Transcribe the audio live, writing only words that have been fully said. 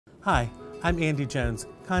Hi, I'm Andy Jones,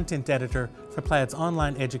 content editor for Plaid's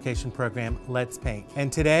online education program, Let's Paint.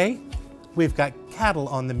 And today, we've got cattle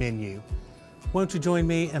on the menu. Won't you join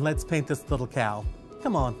me and let's paint this little cow?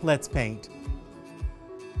 Come on, let's paint.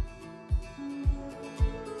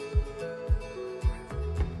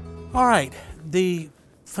 All right, the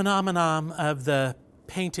phenomenon of the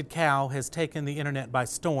painted cow has taken the internet by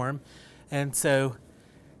storm, and so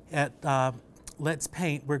at Let's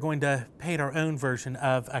Paint, we're going to paint our own version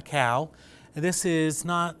of a cow. And this is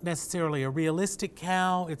not necessarily a realistic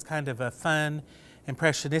cow, it's kind of a fun,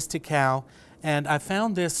 impressionistic cow. And I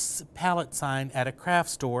found this palette sign at a craft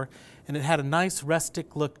store, and it had a nice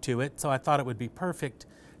rustic look to it, so I thought it would be perfect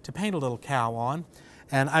to paint a little cow on.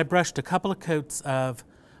 And I brushed a couple of coats of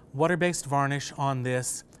water-based varnish on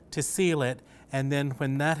this to seal it, and then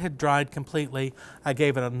when that had dried completely, I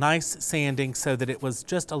gave it a nice sanding so that it was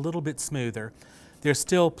just a little bit smoother. There's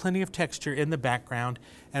still plenty of texture in the background,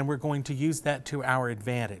 and we're going to use that to our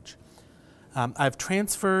advantage. I've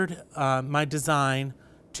transferred my design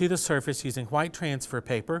to the surface using white transfer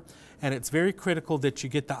paper, and it's very critical that you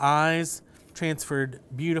get the eyes transferred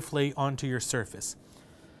beautifully onto your surface.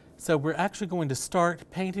 So we're actually going to start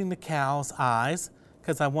painting the cow's eyes,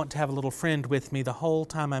 because I want to have a little friend with me the whole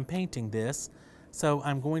time I'm painting this. So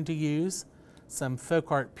I'm going to use some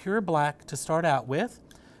FolkArt Pure Black to start out with,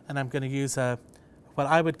 and I'm going to use what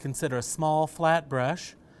I would consider a small flat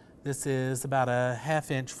brush. This is about a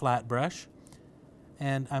 1/2 inch flat brush,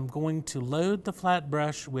 and I'm going to load the flat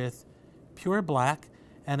brush with Pure Black,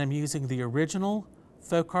 and I'm using the original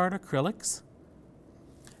FolkArt Acrylics,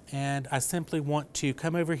 and I simply want to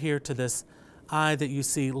come over here to this eye that you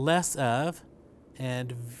see less of,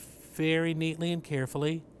 and very neatly and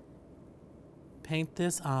carefully paint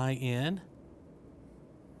this eye in.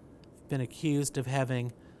 I've been accused of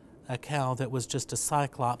having a cow that was just a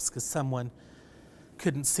cyclops because someone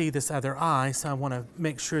couldn't see this other eye, so I want to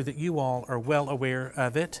make sure that you all are well aware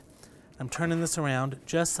of it. I'm turning this around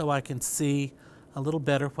just so I can see a little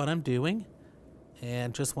better what I'm doing,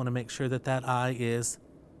 and just want to make sure that that eye is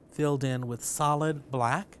filled in with solid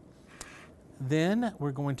black. Then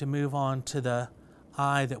we're going to move on to the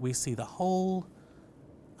eye that we see the whole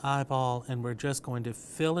eyeball, and we're just going to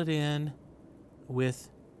fill it in with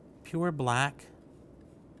Pure Black.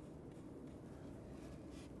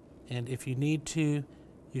 And if you need to,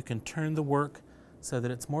 you can turn the work so that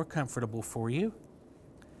it's more comfortable for you.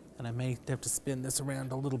 And I may have to spin this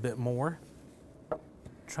around a little bit more.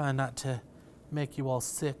 Try not to make you all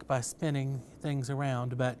sick by spinning things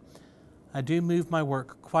around, but I do move my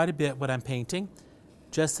work quite a bit when I'm painting,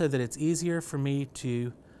 just so that it's easier for me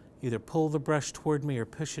to either pull the brush toward me or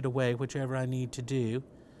push it away, whichever I need to do.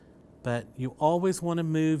 But you always want to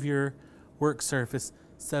move your work surface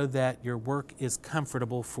so that your work is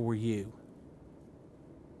comfortable for you.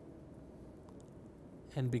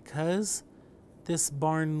 And because this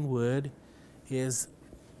barn wood is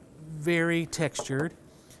very textured,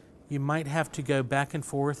 you might have to go back and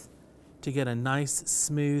forth to get a nice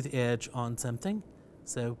smooth edge on something.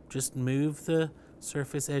 So just move the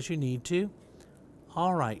surface as you need to.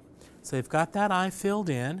 All right, so you've got that eye filled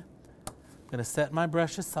in. I'm going to set my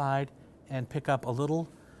brush aside and pick up a little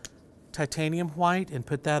titanium white and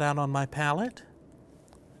put that out on my palette.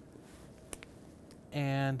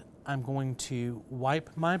 And I'm going to wipe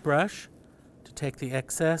my brush to take the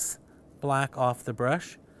excess black off the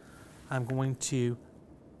brush. I'm going to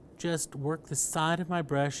just work the side of my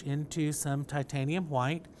brush into some titanium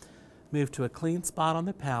white, move to a clean spot on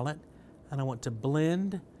the palette, and I want to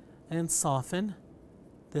blend and soften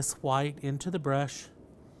this white into the brush.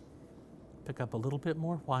 Pick up a little bit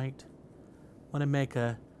more white. I want to make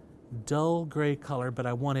a dull gray color, but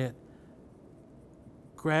I want it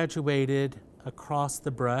graduated across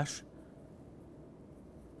the brush.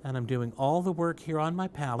 And I'm doing all the work here on my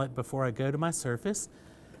palette before I go to my surface.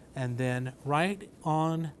 And then right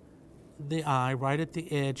on the eye, right at the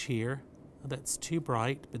edge here, that's too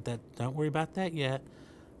bright, but don't worry about that yet.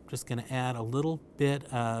 I'm just going to add a little bit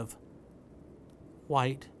of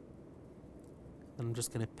white, and I'm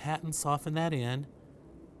just going to pat and soften that in,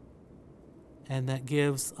 and that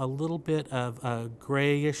gives a little bit of a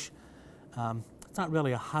grayish, it's not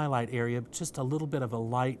really a highlight area, but just a little bit of a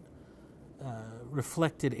light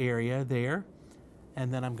reflected area there.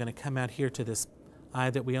 And then I'm going to come out here to this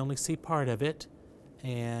eye that we only see part of it,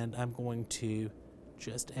 and I'm going to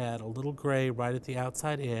just add a little gray right at the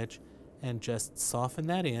outside edge and just soften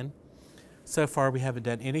that in. So far we haven't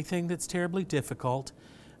done anything that's terribly difficult.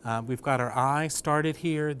 We've got our eye started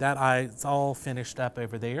here. That eye is all finished up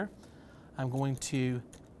over there. I'm going to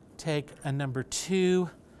take a number 2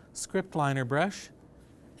 script liner brush,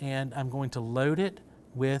 and I'm going to load it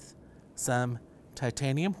with some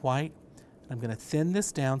titanium white. I'm going to thin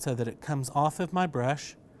this down so that it comes off of my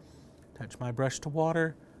brush. Touch my brush to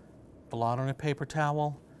water, blot on a paper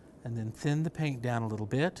towel, and then thin the paint down a little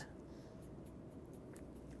bit.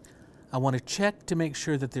 I want to check to make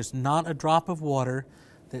sure that there's not a drop of water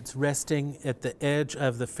that's resting at the edge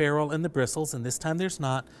of the ferrule and the bristles, and this time there's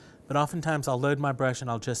not, but oftentimes I'll load my brush and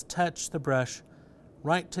I'll just touch the brush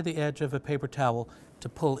right to the edge of a paper towel to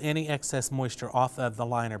pull any excess moisture off of the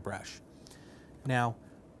liner brush. Now,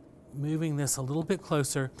 moving this a little bit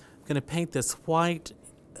closer, I'm going to paint this white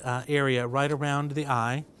area right around the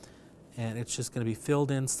eye, and it's just going to be filled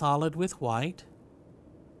in solid with white.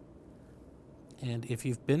 And if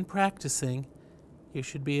you've been practicing, you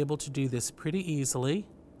should be able to do this pretty easily.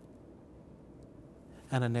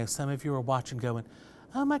 And I know some of you are watching going,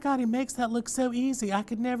 oh my God, he makes that look so easy. I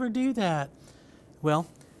could never do that. Well,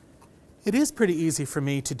 it is pretty easy for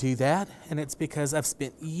me to do that, and it's because I've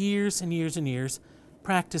spent years and years and years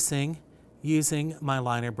practicing using my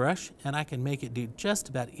liner brush, and I can make it do just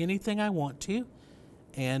about anything I want to.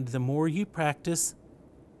 And the more you practice,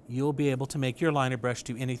 you'll be able to make your liner brush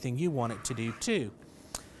do anything you want it to do too.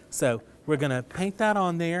 So we're going to paint that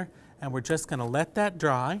on there, and we're just going to let that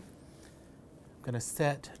dry. I'm going to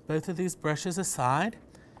set both of these brushes aside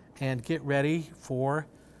and get ready for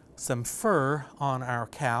some fur on our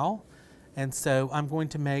cow. And so I'm going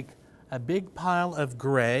to make a big pile of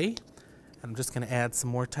gray. I'm just going to add some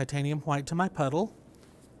more titanium white to my puddle.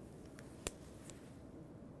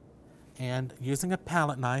 And using a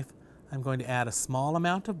palette knife, I'm going to add a small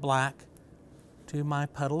amount of black to my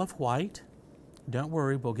puddle of white. Don't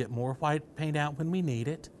worry, we'll get more white paint out when we need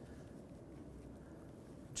it.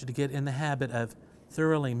 I want you to get in the habit of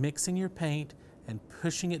thoroughly mixing your paint and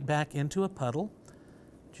pushing it back into a puddle.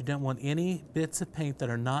 You don't want any bits of paint that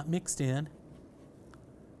are not mixed in.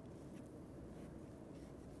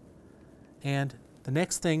 And the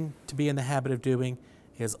next thing to be in the habit of doing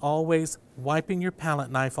is always wiping your palette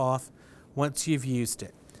knife off once you've used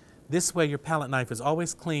it. This way your palette knife is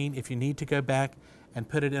always clean if you need to go back and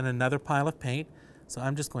put it in another pile of paint. So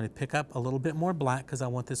I'm just going to pick up a little bit more black because I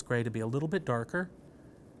want this gray to be a little bit darker,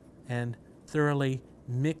 and thoroughly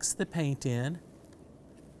mix the paint in.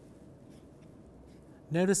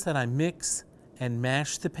 Notice that I mix and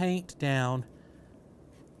mash the paint down,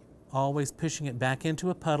 always pushing it back into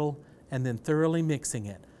a puddle and then thoroughly mixing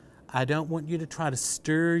it. I don't want you to try to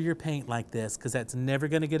stir your paint like this because that's never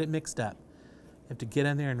going to get it mixed up. You have to get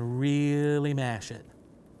in there and really mash it.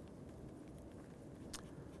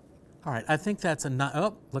 All right, I think that's a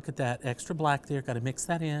oh, look at that extra black there. Got to mix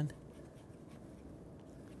that in.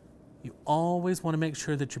 You always want to make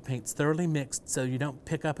sure that your paint's thoroughly mixed so you don't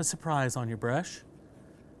pick up a surprise on your brush.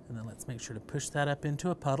 And then let's make sure to push that up into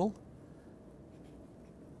a puddle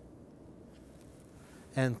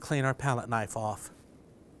and clean our palette knife off.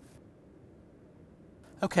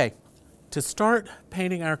 Okay, to start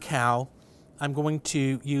painting our cow, I'm going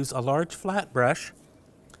to use a large flat brush,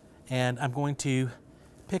 and I'm going to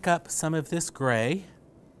pick up some of this gray,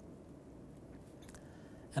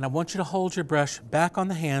 and I want you to hold your brush back on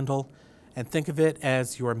the handle and think of it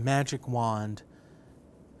as your magic wand,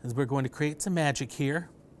 as we're going to create some magic here.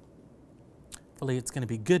 Hopefully it's going to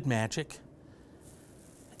be good magic.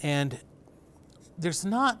 And there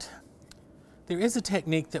is a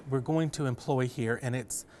technique that we're going to employ here, and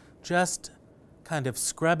it's just kind of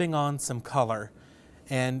scrubbing on some color.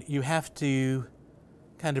 And you have to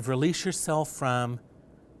kind of release yourself from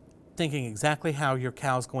thinking exactly how your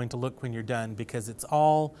cow's going to look when you're done, because it's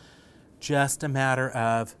all just a matter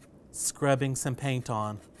of scrubbing some paint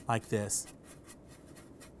on like this.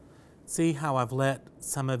 See how I've let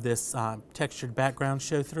some of this textured background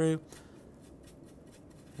show through?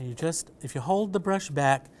 And you just, if you hold the brush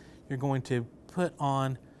back, you're going to put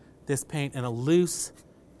on this paint in a loose,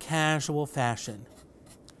 casual fashion.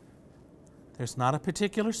 There's not a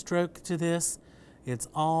particular stroke to this. It's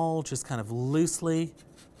all just kind of loosely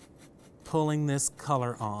pulling this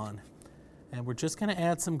color on. And we're just going to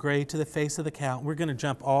add some gray to the face of the cow. We're going to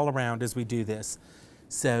jump all around as we do this.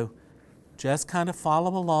 So just kind of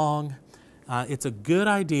follow along. It's a good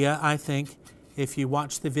idea, I think, if you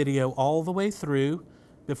watch the video all the way through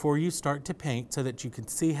before you start to paint so that you can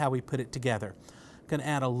see how we put it together. I'm going to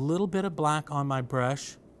add a little bit of black on my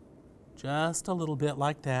brush, just a little bit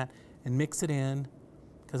like that, and mix it in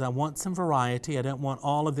because I want some variety. I don't want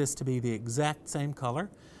all of this to be the exact same color.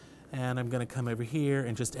 And I'm going to come over here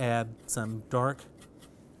and just add some dark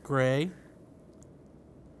gray.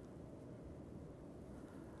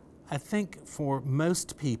 I think for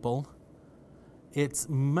most people, it's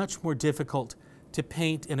much more difficult to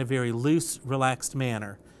paint in a very loose, relaxed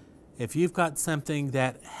manner. If you've got something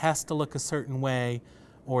that has to look a certain way,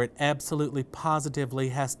 or it absolutely positively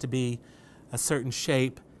has to be a certain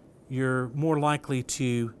shape, you're more likely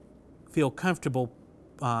to feel comfortable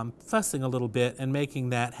fussing a little bit and making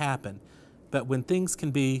that happen. But when things can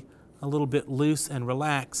be a little bit loose and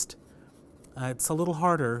relaxed, it's a little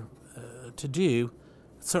harder to do.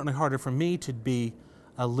 It's certainly harder for me to be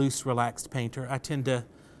a loose, relaxed painter. I tend to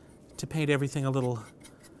paint everything a little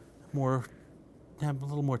more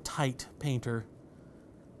tight painter.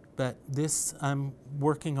 But this I'm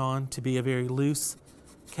working on to be a very loose,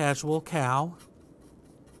 casual cow.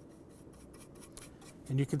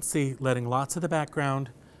 And you can see letting lots of the background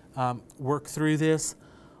work through this.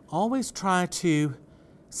 Always try to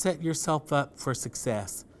set yourself up for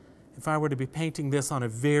success. If I were to be painting this on a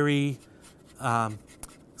very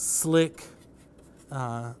slick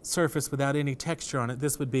surface without any texture on it,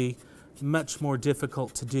 this would be much more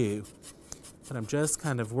difficult to do. But I'm just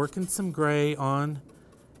kind of working some gray on,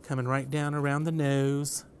 coming right down around the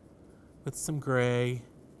nose with some gray.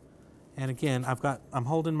 And again, I'm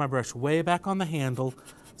holding my brush way back on the handle,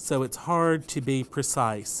 so it's hard to be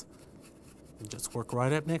precise. And just work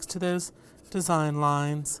right up next to those design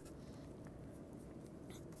lines.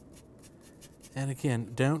 And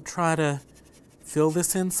again, don't try to fill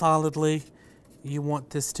this in solidly. You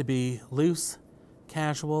want this to be loose,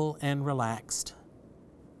 casual, and relaxed.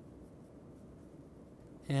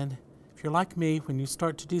 And if you're like me, when you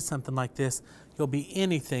start to do something like this, you'll be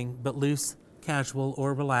anything but loose, casual,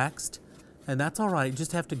 or relaxed. And that's all right. You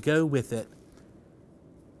just have to go with it.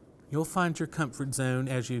 You'll find your comfort zone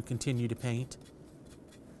as you continue to paint.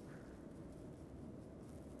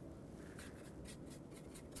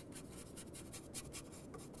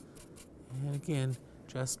 And again,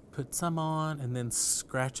 just put some on and then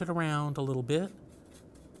scratch it around a little bit.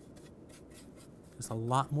 There's a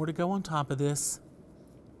lot more to go on top of this.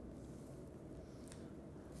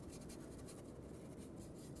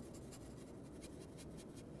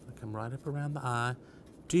 Come right up around the eye.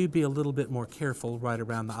 Do be a little bit more careful right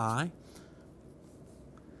around the eye.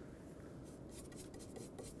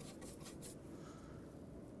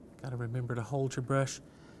 Got to remember to hold your brush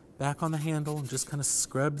back on the handle and just kind of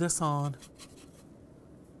scrub this on.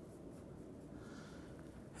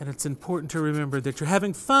 And it's important to remember that you're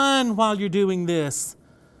having fun while you're doing this.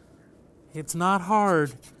 It's not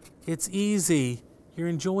hard. It's easy. You're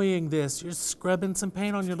enjoying this. You're scrubbing some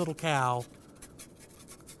paint on your little cow.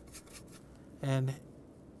 And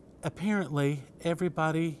apparently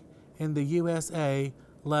everybody in the USA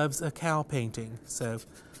loves a cow painting. So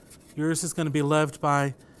yours is going to be loved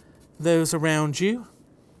by those around you.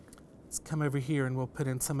 Let's come over here and we'll put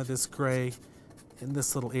in some of this gray in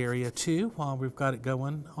this little area too while we've got it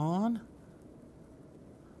going on.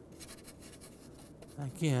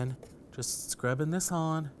 Again, just scrubbing this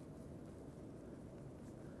on.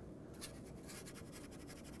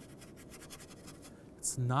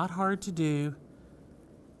 It's not hard to do.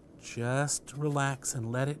 Just relax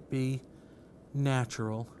and let it be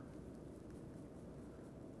natural.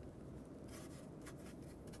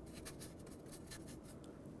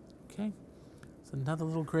 Okay, it's another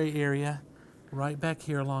little gray area right back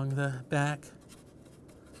here along the back.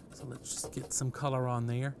 So let's just get some color on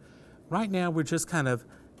there. Right now we're just kind of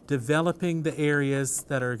developing the areas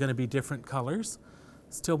that are going to be different colors.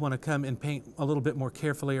 Still want to come and paint a little bit more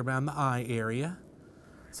carefully around the eye area.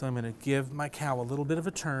 So I'm going to give my cow a little bit of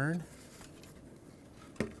a turn.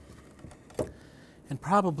 And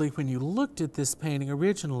probably when you looked at this painting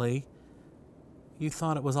originally, you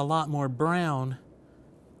thought it was a lot more brown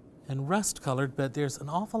and rust colored, but there's an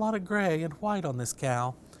awful lot of gray and white on this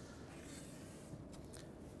cow.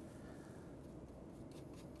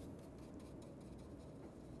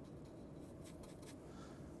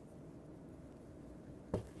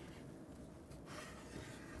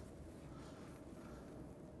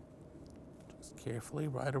 Carefully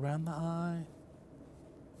right around the eye.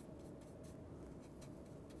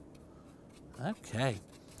 Okay,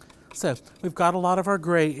 so we've got a lot of our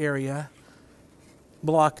gray area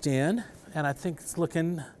blocked in, and I think it's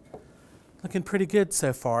looking pretty good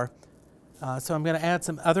so far. So I'm going to add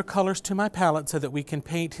some other colors to my palette so that we can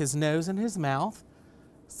paint his nose and his mouth.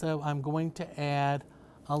 So I'm going to add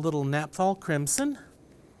a little Naphthol Crimson.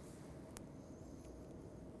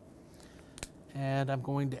 And I'm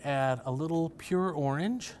going to add a little pure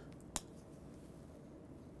orange.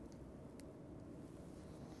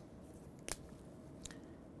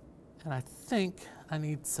 And I think I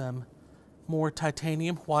need some more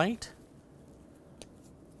titanium white.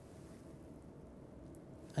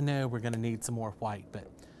 I know we're going to need some more white, but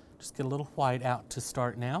just get a little white out to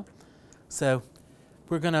start now. So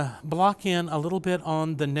we're going to block in a little bit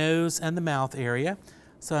on the nose and the mouth area.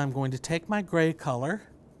 So I'm going to take my gray color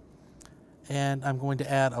and I'm going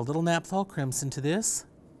to add a little Naphthol Crimson to this,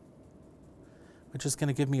 which is going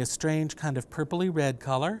to give me a strange kind of purpley red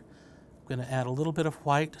color. I'm going to add a little bit of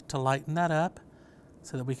white to lighten that up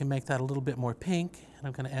so that we can make that a little bit more pink, and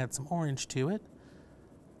I'm going to add some orange to it.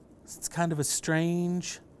 It's kind of a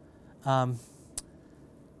strange, kind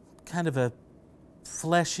of a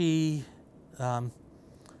fleshy,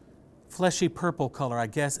 fleshy purple color, I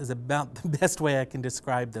guess, is about the best way I can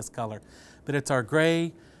describe this color. But it's our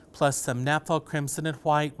gray plus some Naphthol Crimson and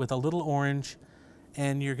white with a little orange,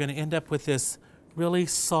 and you're going to end up with this really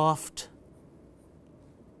soft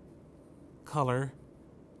color.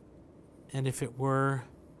 And if it were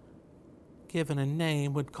given a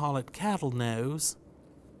name, would call it cattle nose.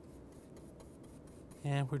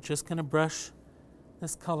 And we're just going to brush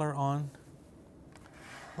this color on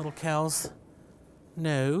little cow's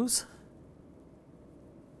nose.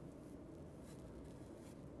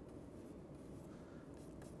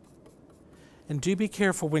 And do be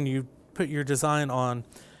careful when you put your design on.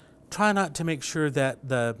 Try not to make sure that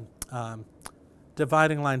the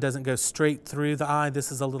dividing line doesn't go straight through the eye.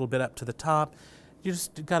 This is a little bit up to the top. You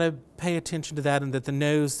just got to pay attention to that, and that the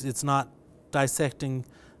nose, it's not dissecting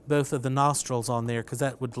both of the nostrils on there, because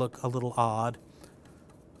that would look a little odd.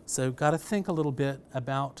 So got to think a little bit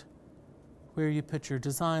about where you put your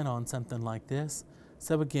design on something like this.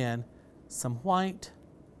 So again, some white,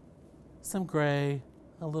 some gray,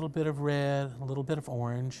 a little bit of red, a little bit of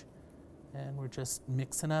orange, and we're just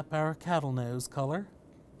mixing up our cattle nose color.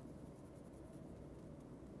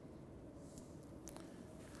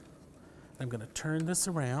 I'm going to turn this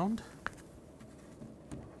around,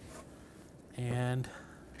 and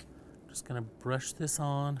I'm just going to brush this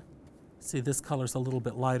on. See, this color's a little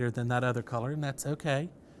bit lighter than that other color, and that's okay.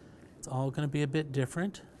 It's all going to be a bit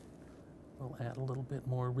different. We'll add a little bit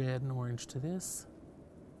more red and orange to this.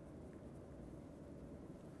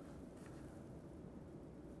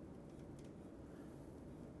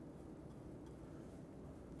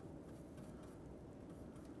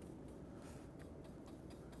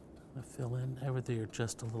 Fill in over there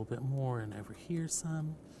just a little bit more, and over here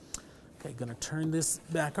some. Okay, gonna turn this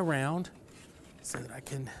back around so that I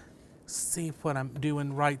can see what I'm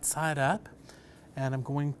doing right side up. And I'm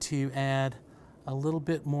going to add a little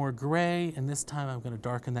bit more gray, and this time I'm going to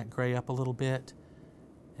darken that gray up a little bit.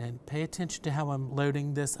 And pay attention to how I'm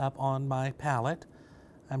loading this up on my palette.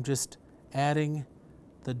 I'm just adding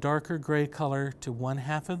the darker gray color to one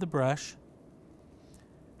half of the brush.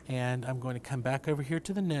 And I'm going to come back over here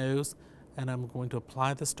to the nose, and I'm going to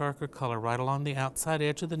apply this darker color right along the outside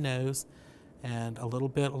edge of the nose and a little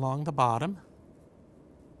bit along the bottom.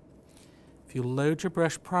 If you load your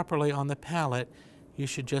brush properly on the palette, you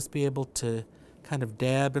should just be able to kind of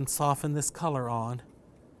dab and soften this color on.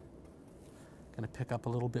 I'm going to pick up a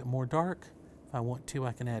little bit more dark. If I want to,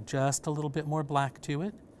 I can add just a little bit more black to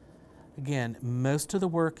it. Again, most of the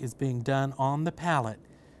work is being done on the palette.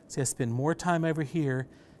 See, I spend more time over here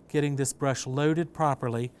getting this brush loaded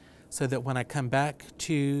properly so that when I come back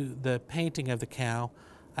to the painting of the cow,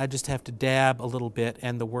 I just have to dab a little bit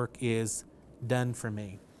and the work is done for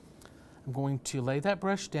me. I'm going to lay that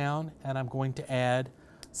brush down, and I'm going to add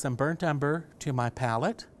some burnt umber to my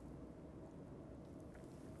palette.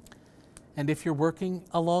 And if you're working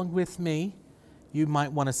along with me, you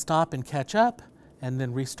might want to stop and catch up and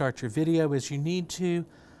then restart your video as you need to.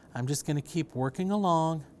 I'm just going to keep working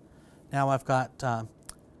along. Now I've got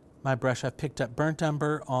my brush. I've picked up burnt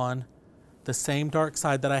umber on the same dark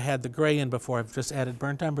side that I had the gray in before. I've just added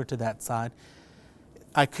burnt umber to that side.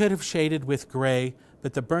 I could have shaded with gray,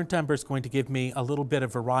 but the burnt umber is going to give me a little bit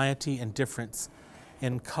of variety and difference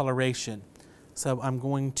in coloration. So I'm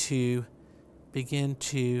going to begin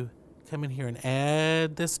to come in here and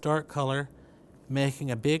add this dark color,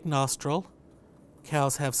 making a big nostril.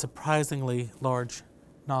 Cows have surprisingly large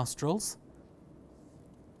nostrils.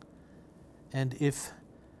 And if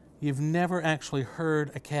you've never actually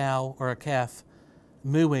heard a cow or a calf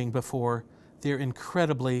mooing before, they're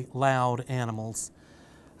incredibly loud animals.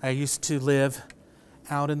 I used to live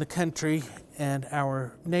out in the country, and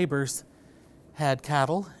our neighbors had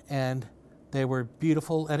cattle, and they were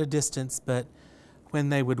beautiful at a distance, but when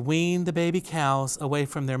they would wean the baby cows away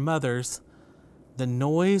from their mothers, the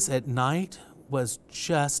noise at night was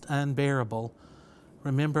just unbearable.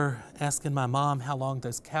 Remember asking my mom how long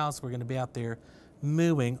those cows were going to be out there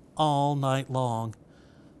mooing all night long.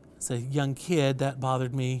 As a young kid, that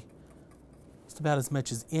bothered me just about as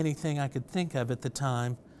much as anything I could think of at the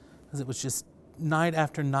time, because it was just night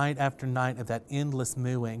after night after night of that endless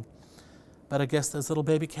mooing. But I guess those little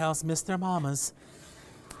baby cows missed their mamas,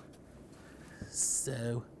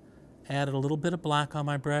 So added a little bit of black on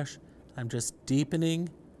my brush. I'm just deepening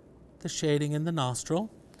the shading in the nostril.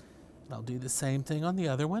 And I'll do the same thing on the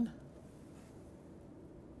other one.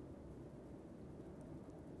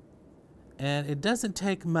 And it doesn't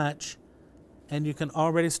take much, and you can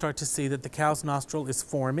already start to see that the cow's nostril is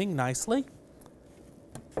forming nicely.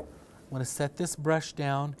 I'm going to set this brush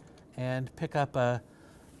down and pick up a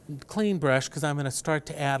clean brush because I'm going to start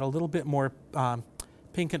to add a little bit more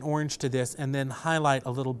pink and orange to this and then highlight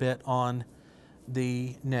a little bit on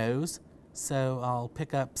the nose. So I'll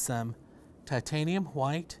pick up some titanium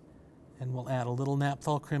white and we'll add a little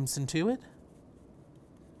naphthol crimson to it.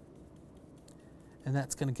 And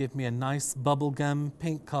that's going to give me a nice bubblegum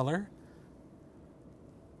pink color.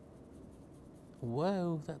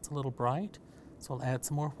 Whoa, that's a little bright. So I'll add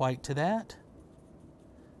some more white to that.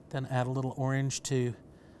 Then add a little orange to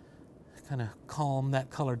kind of calm that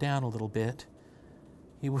color down a little bit.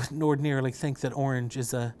 You wouldn't ordinarily think that orange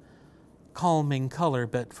is a calming color,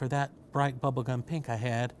 but for that bright bubblegum pink I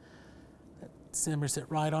had, that simmers it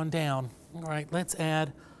right on down. All right, let's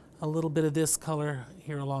add a little bit of this color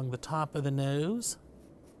here along the top of the nose.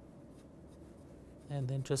 And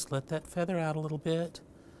then just let that feather out a little bit.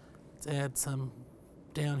 Let's add some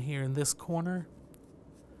down here in this corner.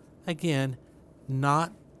 Again,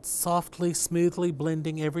 not softly, smoothly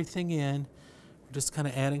blending everything in. We're just kind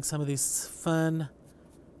of adding some of these fun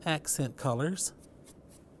accent colors.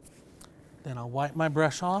 Then I'll wipe my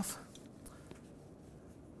brush off.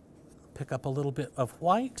 Pick up a little bit of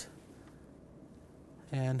white.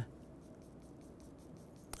 And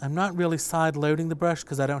I'm not really side loading the brush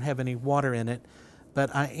because I don't have any water in it,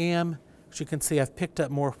 but I am, as you can see, I've picked up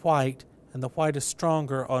more white, and the white is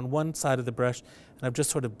stronger on one side of the brush, and I've just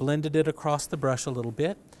sort of blended it across the brush a little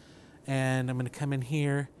bit. And I'm going to come in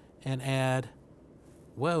here and add,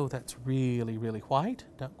 whoa, that's really, really white.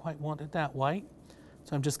 Don't quite want it that white.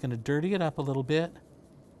 So I'm just going to dirty it up a little bit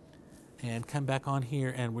and come back on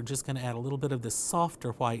here, and we're just going to add a little bit of this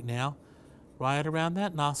softer white now, right around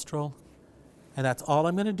that nostril. And that's all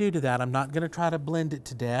I'm going to do to that. I'm not going to try to blend it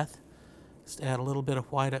to death. Just add a little bit of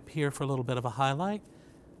white up here for a little bit of a highlight.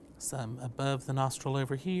 Some above the nostril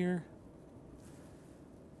over here.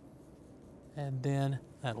 And then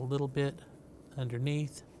add a little bit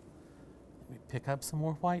underneath. Let me pick up some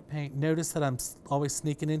more white paint. Notice that I'm always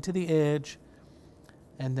sneaking into the edge.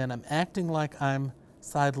 And then I'm acting like I'm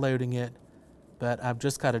side loading it, but I've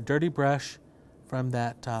just got a dirty brush from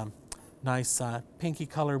that nice pinky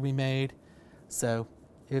color we made. So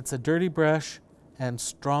it's a dirty brush and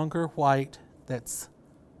stronger white that's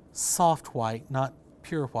soft white, not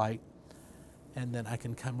pure white. And then I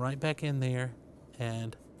can come right back in there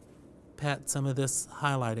and pat some of this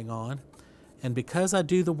highlighting on. And because I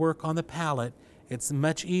do the work on the palette, it's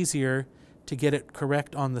much easier to get it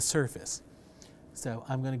correct on the surface. So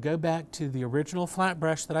I'm going to go back to the original flat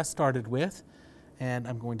brush that I started with, and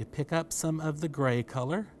I'm going to pick up some of the gray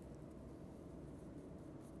color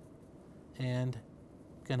and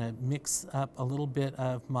going to mix up a little bit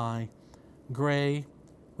of my gray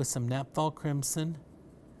with some naphthol crimson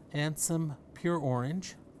and some pure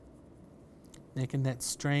orange, making that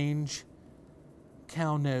strange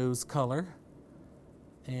cow nose color.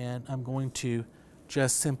 And I'm going to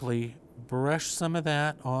just simply brush some of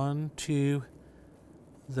that onto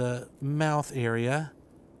the mouth area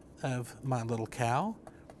of my little cow.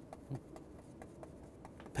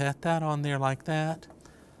 Pat that on there like that.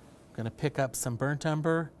 I'm going to pick up some burnt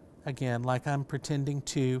umber, again, like I'm pretending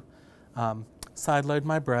to side load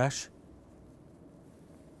my brush,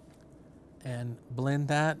 and blend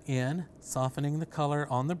that in, softening the color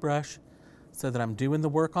on the brush so that I'm doing the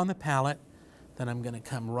work on the palette. Then I'm going to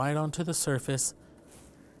come right onto the surface.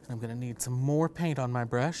 I'm going to need some more paint on my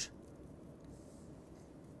brush.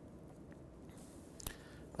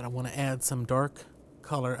 But I want to add some dark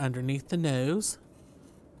color underneath the nose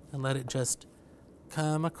and let it just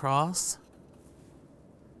come across.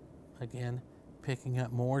 Again, picking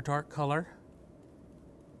up more dark color.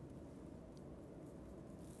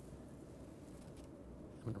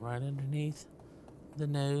 And right underneath the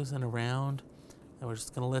nose and around. And we're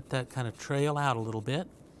just going to let that kind of trail out a little bit.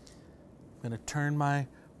 I'm going to turn my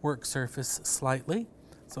work surface slightly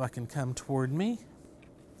so I can come toward me.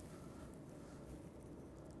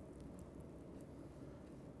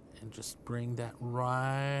 And just bring that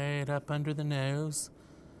right up under the nose.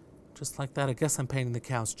 Just like that. I guess I'm painting the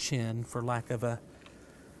cow's chin for lack of a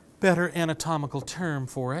better anatomical term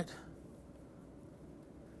for it.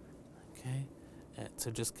 Okay. And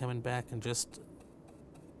so just coming back and just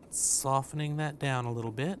softening that down a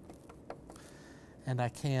little bit. And I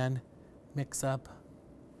can mix up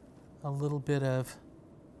a little bit of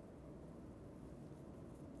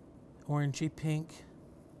orangey pink.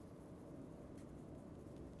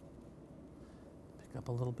 Pick up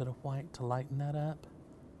a little bit of white to lighten that up.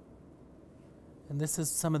 And this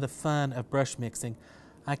is some of the fun of brush mixing.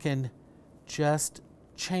 I can just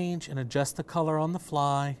change and adjust the color on the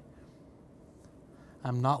fly.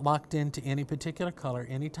 I'm not locked into any particular color.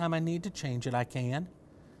 Anytime I need to change it, I can.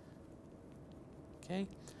 Okay,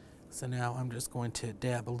 so now I'm just going to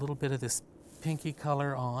dab a little bit of this pinky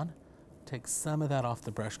color on. Take some of that off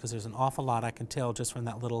the brush because there's an awful lot I can tell just from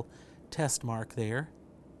that little test mark there.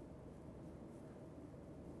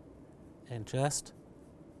 And just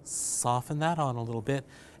soften that on a little bit,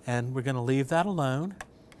 and we're going to leave that alone.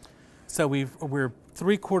 So we're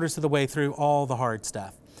 3/4 of the way through all the hard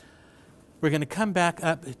stuff. We're going to come back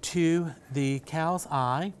up to the cow's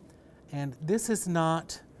eye, and this is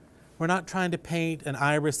not, we're not trying to paint an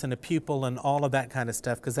iris and a pupil and all of that kind of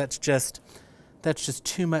stuff, because that's just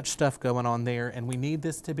too much stuff going on there, and we need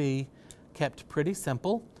this to be kept pretty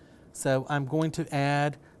simple. So I'm going to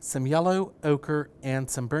add some yellow ochre and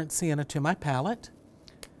some burnt sienna to my palette,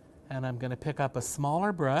 and I'm going to pick up a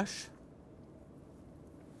smaller brush,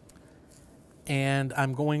 and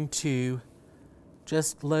I'm going to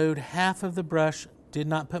just load half of the brush. Did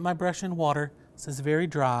not put my brush in water. This is very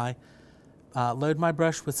dry. Load my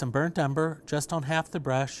brush with some burnt umber just on half the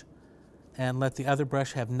brush, and let the other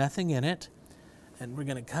brush have nothing in it. And we're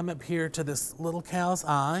going to come up here to this little cow's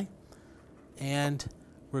eye, and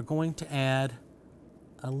we're going to add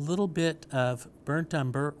a little bit of burnt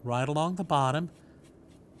umber right along the bottom,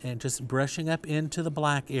 and just brushing up into the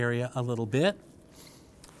black area a little bit.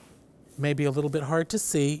 Maybe a little bit hard to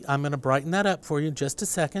see. I'm going to brighten that up for you in just a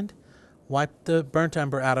second. Wipe the burnt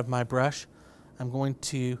umber out of my brush. I'm going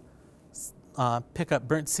to pick up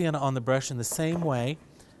burnt sienna on the brush in the same way,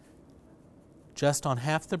 just on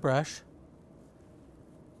half the brush.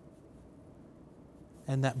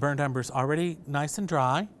 And that burnt umber is already nice and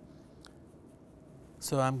dry.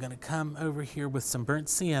 So I'm going to come over here with some burnt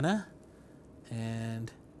sienna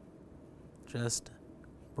and just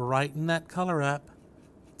brighten that color up.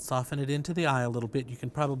 Soften it into the eye a little bit. You can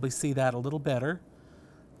probably see that a little better.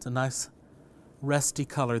 It's a nice rusty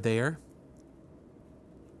color there,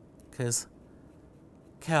 because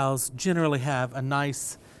cows generally have a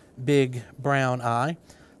nice big brown eye.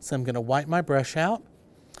 So I'm going to wipe my brush out,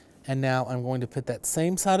 and now I'm going to put that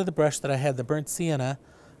same side of the brush that I had the burnt sienna,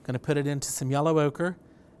 I'm going to put it into some yellow ochre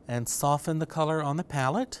and soften the color on the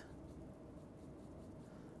palette.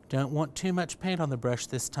 Don't want too much paint on the brush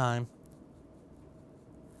this time.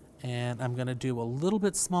 And I'm going to do a little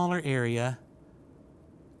bit smaller area,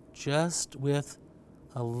 just with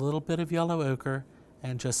a little bit of yellow ochre,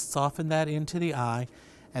 and just soften that into the eye,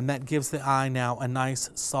 and that gives the eye now a nice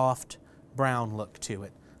soft brown look to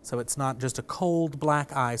it. So it's not just a cold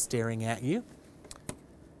black eye staring at you.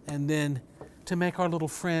 And then to make our little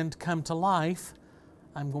friend come to life,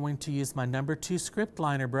 I'm going to use my number 2 script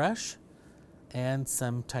liner brush and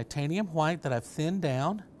some titanium white that I've thinned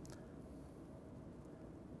down.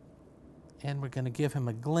 And we're going to give him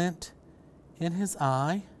a glint in his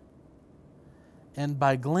eye. And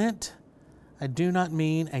by glint, I do not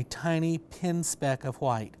mean a tiny pin speck of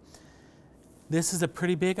white. This is a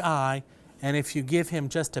pretty big eye, and if you give him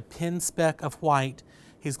just a pin speck of white,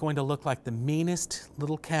 he's going to look like the meanest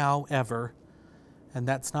little cow ever, and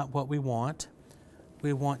that's not what we want.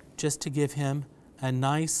 We want just to give him a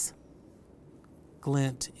nice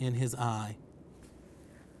glint in his eye.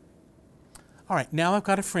 All right, now I've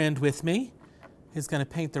got a friend with me. He's going to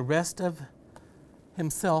paint the rest of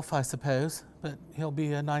himself, I suppose, but he'll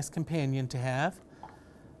be a nice companion to have.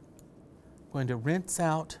 I'm going to rinse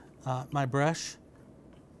out my brush.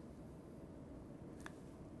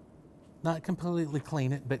 Not completely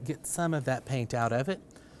clean it, but get some of that paint out of it,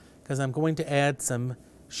 because I'm going to add some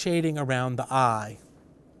shading around the eye.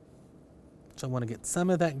 So I want to get some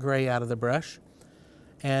of that gray out of the brush.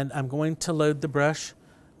 And I'm going to load the brush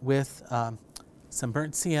with some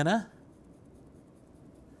burnt sienna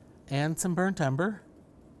and some burnt umber.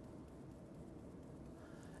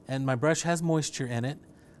 And my brush has moisture in it,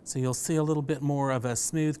 so you'll see a little bit more of a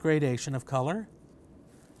smooth gradation of color.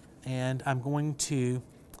 And I'm going to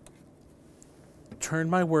turn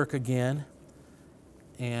my work again,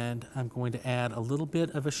 and I'm going to add a little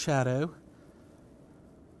bit of a shadow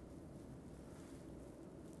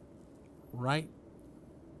right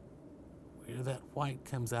where that white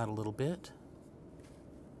comes out a little bit.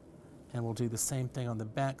 And we'll do the same thing on the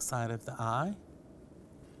back side of the eye.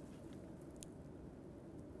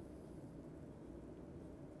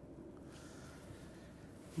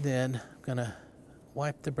 Then I'm going to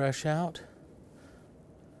wipe the brush out,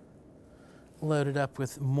 load it up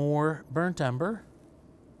with more burnt umber,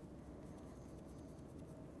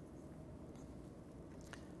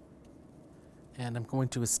 And I'm going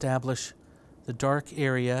to establish the dark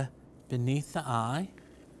area beneath the eye.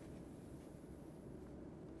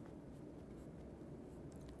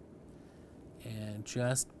 And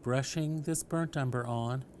just brushing this burnt umber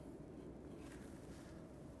on.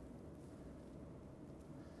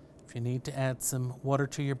 If you need to add some water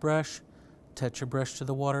to your brush, touch your brush to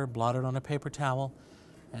the water, blot it on a paper towel,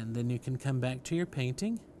 and then you can come back to your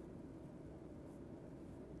painting.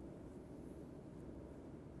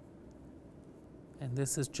 And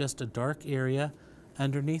this is just a dark area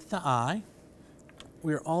underneath the eye.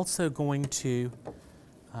 We're also going to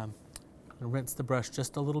rinse the brush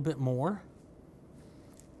just a little bit more.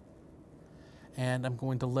 And I'm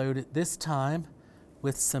going to load it this time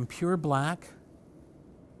with some pure black.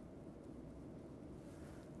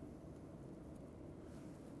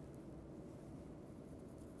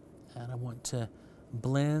 And I want to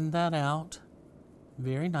blend that out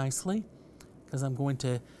very nicely because I'm going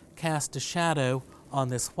to cast a shadow on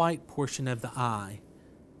this white portion of the eye.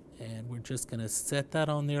 And we're just going to set that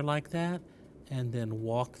on there like that and then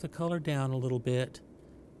walk the color down a little bit.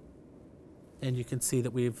 And you can see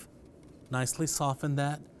that we've nicely softened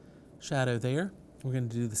that shadow there. We're going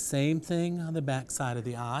to do the same thing on the back side of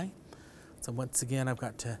the eye. So once again, I've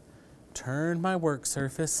got to turn my work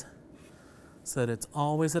surface so that it's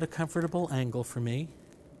always at a comfortable angle for me.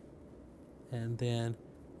 And then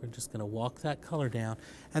we're just going to walk that color down.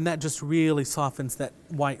 And that just really softens that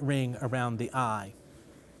white ring around the eye.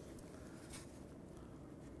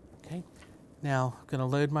 Okay, now I'm going to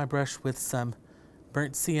load my brush with some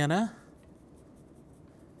burnt sienna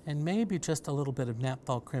and maybe just a little bit of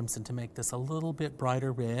Naphthol Crimson to make this a little bit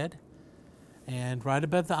brighter red. And right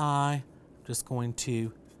above the eye, I'm just going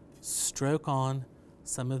to stroke on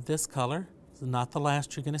some of this color. This is not the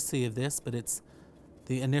last you're going to see of this, but it's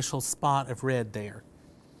the initial spot of red there.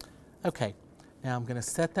 Okay, now I'm going to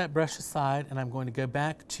set that brush aside and I'm going to go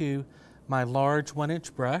back to my large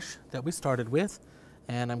 1-inch brush that we started with,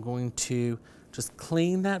 and I'm going to just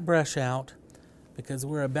clean that brush out because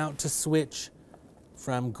we're about to switch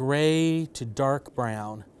from gray to dark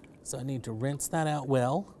brown. So I need to rinse that out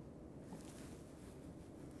well.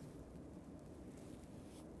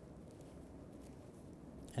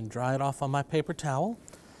 And dry it off on my paper towel.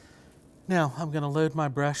 Now I'm going to load my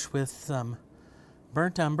brush with some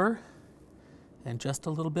burnt umber and just a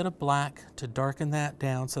little bit of black to darken that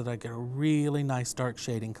down so that I get a really nice dark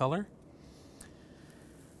shading color.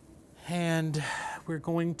 And we're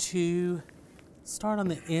going to start on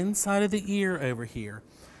the inside of the ear over here.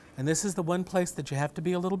 And this is the one place that you have to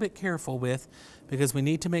be a little bit careful with because we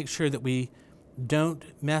need to make sure that we don't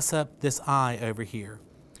mess up this eye over here.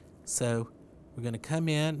 So we're going to come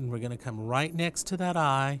in and we're going to come right next to that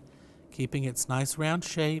eye, keeping its nice round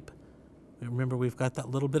shape. Remember, we've got that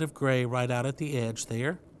little bit of gray right out at the edge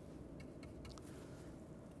there.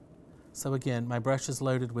 So again, my brush is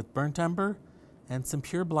loaded with burnt umber and some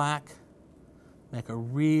pure black. Make a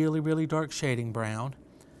really, really dark shading brown.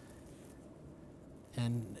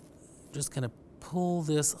 And just going to pull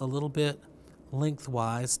this a little bit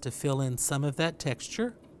lengthwise to fill in some of that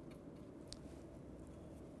texture.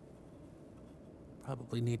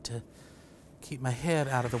 Probably need to keep my head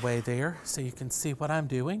out of the way there so you can see what I'm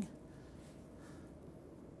doing.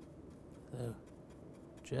 So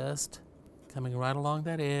just coming right along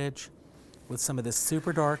that edge with some of this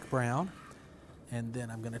super dark brown. And then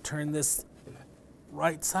I'm going to turn this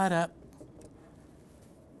right side up,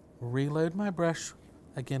 reload my brush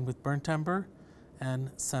again with burnt umber and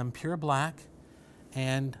some pure black,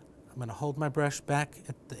 and I'm going to hold my brush back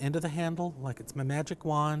at the end of the handle like it's my magic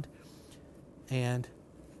wand, and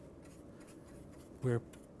we're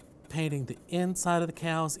painting the inside of the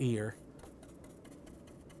cow's ear.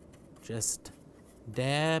 Just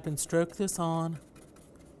dab and stroke this on.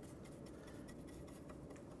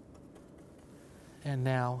 And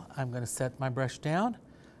now I'm going to set my brush down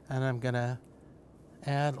and I'm going to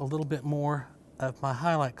add a little bit more of my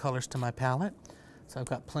highlight colors to my palette. So I've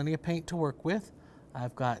got plenty of paint to work with.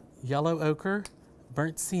 I've got yellow ochre,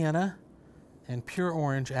 burnt sienna, and pure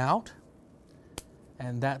orange out.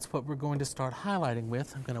 And that's what we're going to start highlighting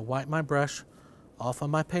with. I'm going to wipe my brush off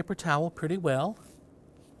on my paper towel pretty well.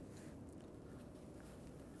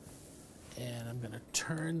 And I'm going to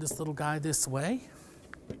turn this little guy this way.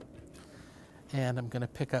 And I'm going to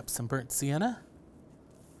pick up some burnt sienna.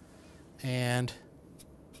 And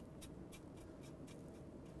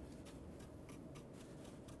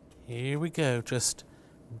here we go, just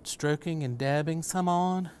stroking and dabbing some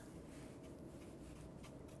on.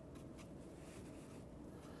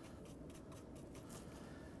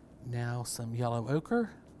 Now some yellow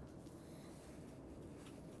ochre.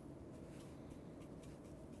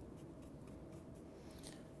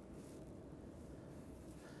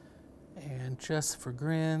 And just for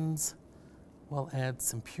grins, we'll add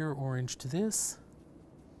some pure orange to this.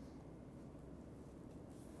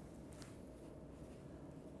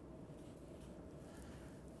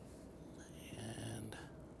 And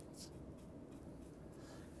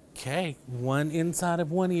okay, one inside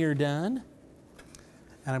of one ear done.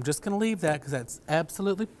 And I'm just going to leave that because that's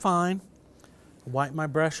absolutely fine. Wipe my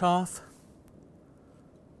brush off.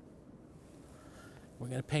 We're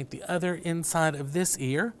going to paint the other inside of this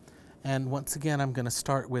ear. And once again, I'm going to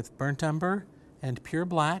start with burnt umber and pure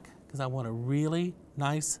black because I want a really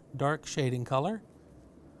nice dark shading color.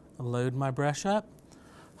 I'll load my brush up,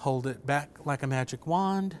 hold it back like a magic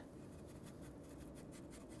wand.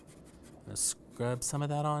 I'm going to scrub some of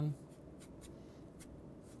that on.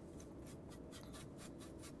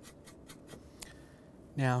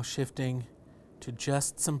 Now shifting to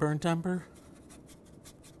just some burnt umber.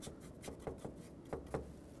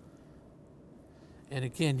 And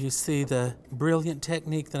again, you see the brilliant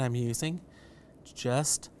technique that I'm using.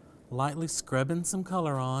 Just lightly scrubbing some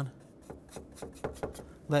color on,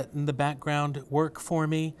 letting the background work for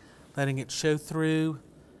me, letting it show through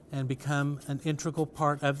and become an integral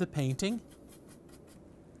part of the painting.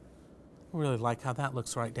 I really like how that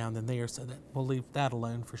looks right down in there, so that we'll leave that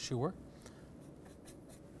alone for sure.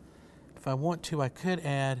 If I want to, I could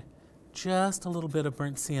add just a little bit of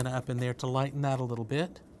burnt sienna up in there to lighten that a little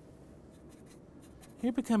bit.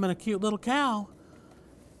 You're becoming a cute little cow.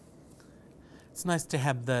 It's nice to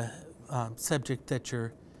have the subject that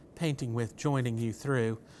you're painting with joining you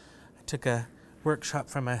through. I took a workshop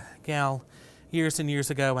from a gal years and years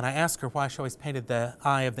ago, and I asked her why she always painted the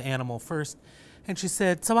eye of the animal first. And she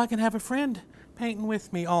said, so I can have a friend painting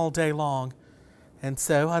with me all day long. And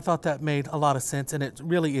so I thought that made a lot of sense, and it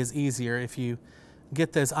really is easier if you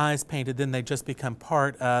get those eyes painted, then they just become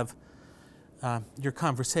part of your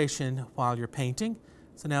conversation while you're painting.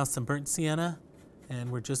 So now some burnt sienna,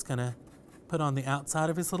 and we're just going to put on the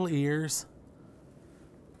outside of his little ears.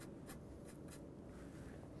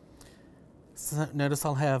 So notice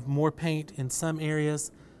I'll have more paint in some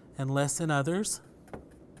areas and less in others.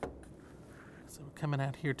 So we're coming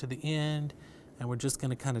out here to the end, and we're just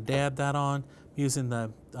going to kind of dab that on, using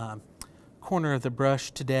the corner of the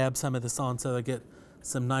brush to dab some of this on so I get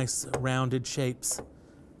some nice rounded shapes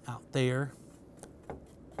out there.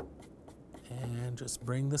 And just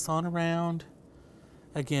bring this on around.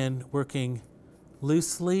 Again, working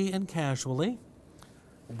loosely and casually.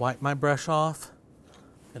 Wipe my brush off.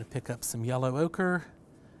 I'm going to pick up some yellow ochre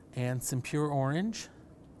and some pure orange.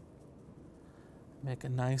 Make a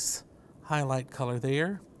nice highlight color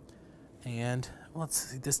there. And let's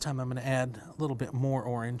see, this time I'm going to add a little bit more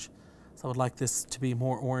orange. So I would like this to be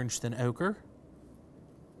more orange than ochre.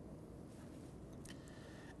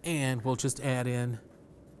 And we'll just add in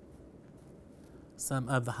some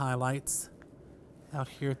of the highlights out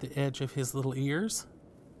here at the edge of his little ears.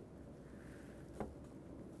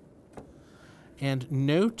 And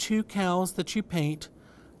no two cows that you paint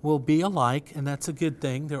will be alike, and that's a good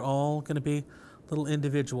thing. They're all going to be little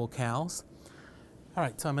individual cows. All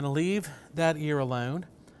right, so I'm going to leave that ear alone.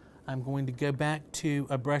 I'm going to go back to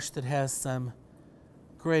a brush that has some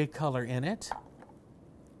gray color in it.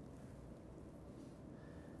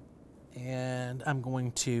 And I'm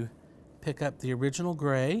going to pick up the original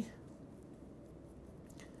gray.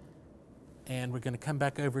 And we're going to come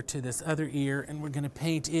back over to this other ear, and we're going to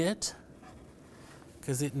paint it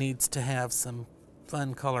because it needs to have some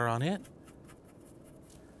fun color on it.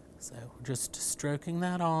 So we're just stroking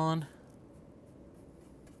that on.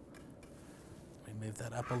 Let me move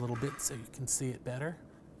that up a little bit so you can see it better.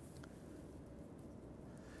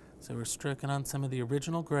 So we're stroking on some of the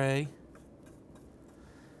original gray.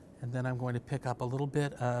 And then I'm going to pick up a little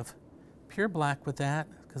bit of pure black with that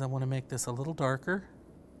because I want to make this a little darker.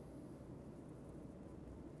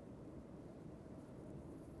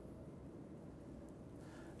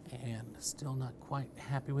 And still not quite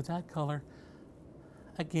happy with that color.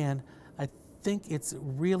 Again, I think it's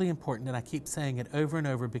really important, and I keep saying it over and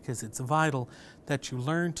over because it's vital that you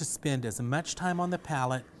learn to spend as much time on the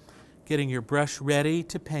palette getting your brush ready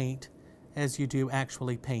to paint as you do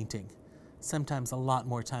actually painting. Sometimes a lot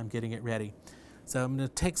more time getting it ready. So I'm going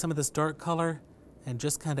to take some of this dark color and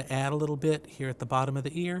just kind of add a little bit here at the bottom of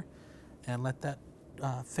the ear and let that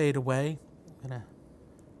fade away. I'm going to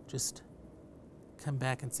just come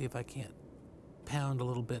back and see if I can't pound a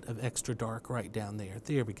little bit of extra dark right down there.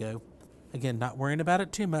 There we go. Again, not worrying about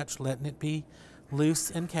it too much, letting it be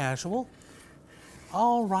loose and casual.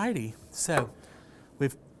 Alrighty, so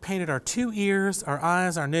we've painted our two ears, our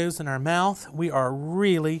eyes, our nose, and our mouth. We are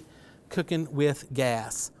really cooking with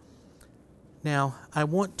gas. Now, I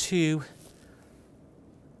want to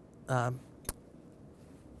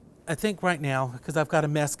I think right now, because I've got a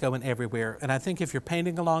mess going everywhere, and I think if you're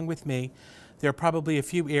painting along with me, there are probably a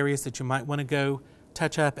few areas that you might want to go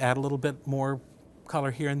touch up, add a little bit more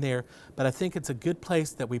color here and there, but I think it's a good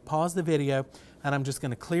place that we pause the video, and I'm just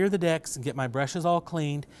going to clear the decks and get my brushes all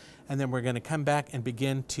cleaned, and then we're going to come back and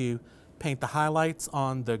begin to paint the highlights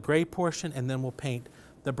on the gray portion, and then we'll paint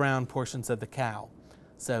the brown portions of the cow.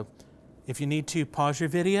 So if you need to, pause your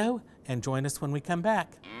video and join us when we come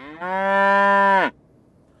back.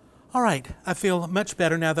 All right, I feel much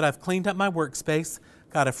better now that I've cleaned up my workspace,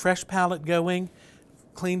 got a fresh palette going,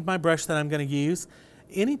 cleaned my brush that I'm going to use.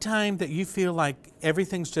 Anytime that you feel like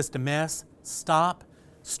everything's just a mess, stop,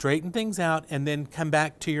 straighten things out, and then come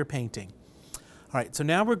back to your painting. All right, so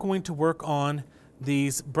now we're going to work on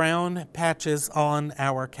these brown patches on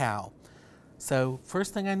our cow. So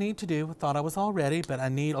first thing I need to do, I thought I was all ready, but I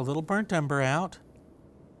need a little burnt umber out.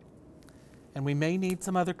 And we may need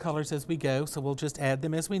some other colors as we go, so we'll just add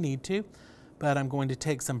them as we need to. But I'm going to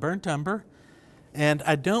take some burnt umber, and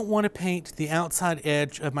I don't want to paint the outside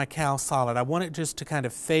edge of my cow solid. I want it just to kind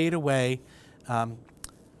of fade away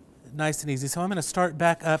nice and easy. So I'm going to start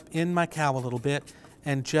back up in my cow a little bit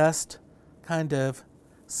and just kind of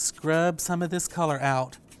scrub some of this color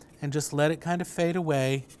out and just let it kind of fade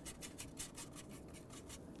away.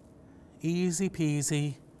 Easy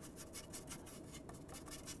peasy.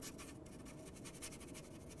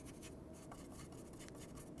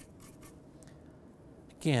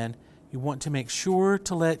 Again, you want to make sure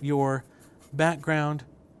to let your background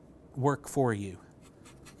work for you.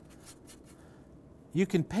 You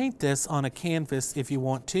can paint this on a canvas if you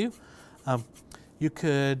want to. You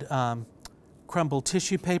could crumble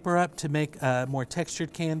tissue paper up to make a more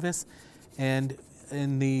textured canvas, and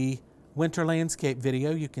in the winter landscape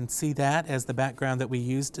video you can see that as the background that we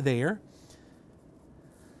used there.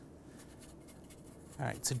 All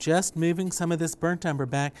right, so just moving some of this burnt umber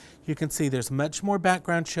back, you can see there's much more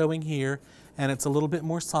background showing here, and it's a little bit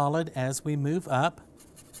more solid as we move up.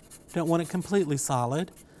 Don't want it completely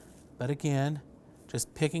solid, but again,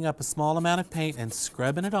 just picking up a small amount of paint and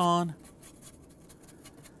scrubbing it on.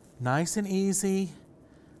 Nice and easy.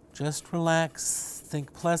 Just relax,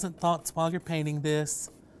 think pleasant thoughts while you're painting this.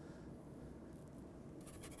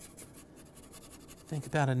 Think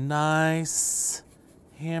about a nice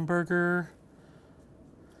hamburger.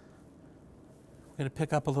 We're going to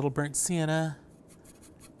pick up a little burnt sienna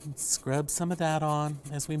and scrub some of that on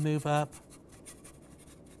as we move up.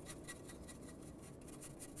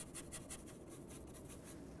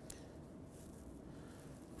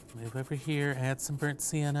 Move over here, add some burnt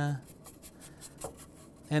sienna.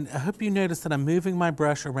 And I hope you notice that I'm moving my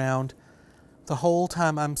brush around the whole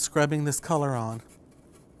time I'm scrubbing this color on,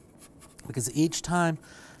 because each time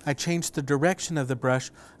I change the direction of the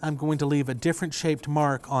brush, I'm going to leave a different shaped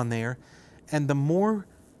mark on there. And the more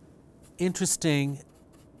interesting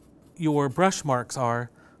your brush marks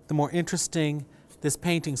are, the more interesting this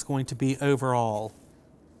painting's going to be overall.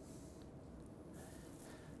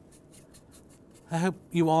 I hope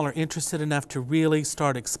you all are interested enough to really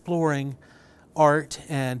start exploring art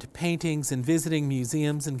and paintings and visiting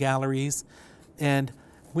museums and galleries. And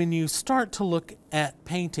when you start to look at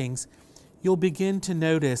paintings, you'll begin to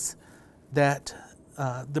notice that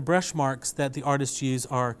the brush marks that the artists use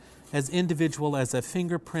are as individual as a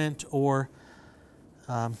fingerprint or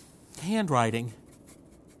handwriting.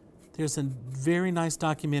 There's a very nice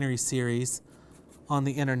documentary series on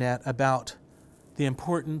the internet about the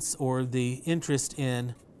importance or the interest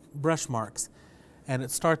in brush marks. And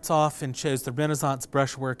it starts off and shows the Renaissance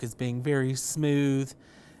brushwork as being very smooth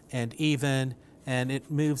and even, and it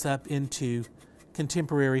moves up into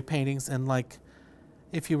contemporary paintings. And like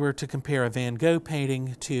if you were to compare a Van Gogh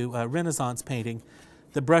painting to a Renaissance painting,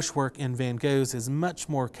 the brushwork in Van Gogh's is much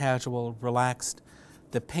more casual, relaxed.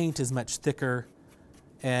 The paint is much thicker,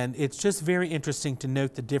 and it's just very interesting to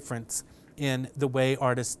note the difference in the way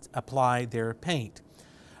artists apply their paint.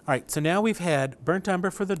 All right, so now we've had burnt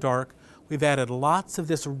umber for the dark. We've added lots of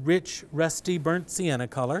this rich, rusty, burnt sienna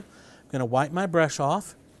color. I'm going to wipe my brush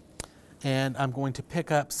off, and I'm going to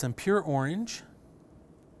pick up some pure orange.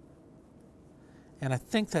 And I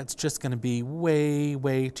think that's just going to be way,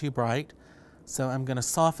 way too bright. So I'm going to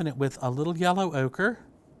soften it with a little yellow ochre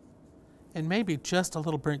and maybe just a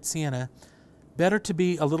little burnt sienna. Better to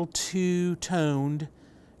be a little two-toned,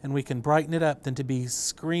 and we can brighten it up, than to be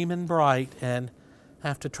screaming bright and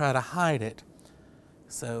have to try to hide it.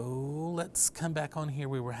 So let's come back on here.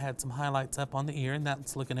 We had some highlights up on the ear, and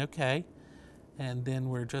that's looking okay. And then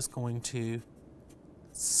we're just going to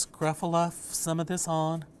scruffle off some of this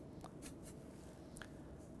on.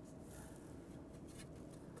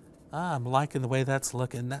 I'm liking the way that's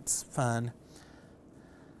looking. That's fun.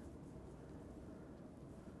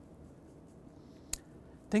 I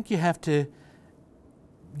think you have to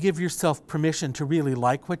give yourself permission to really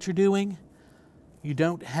like what you're doing. You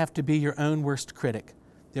don't have to be your own worst critic.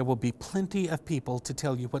 There will be plenty of people to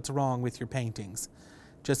tell you what's wrong with your paintings.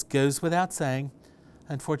 Just goes without saying.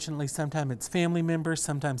 Unfortunately, sometimes it's family members,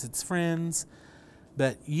 sometimes it's friends,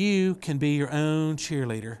 but you can be your own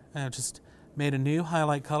cheerleader. I just made a new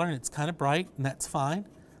highlight color, and it's kind of bright, and that's fine.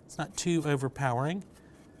 It's not too overpowering.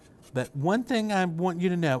 But one thing I want you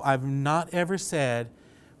to know, I've not ever said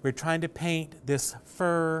we're trying to paint this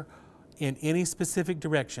fur in any specific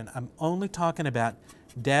direction. I'm only talking about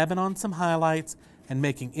dabbing on some highlights and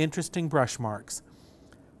making interesting brush marks.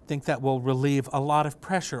 I think that will relieve a lot of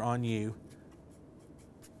pressure on you.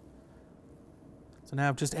 So now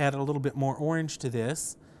I've just added a little bit more orange to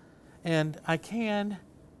this, and I can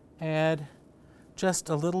add just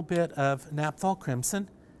a little bit of Naphthol Crimson,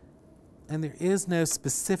 and there is no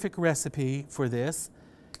specific recipe for this.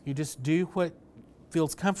 You just do what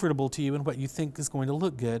feels comfortable to you and what you think is going to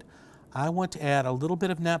look good. I want to add a little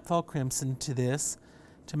bit of Naphthol Crimson to this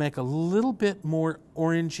to make a little bit more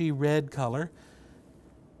orangey red color,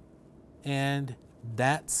 and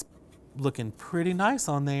that's looking pretty nice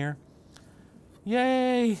on there.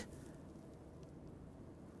 Yay!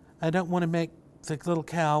 I don't want to make the little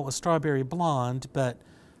cow a strawberry blonde, but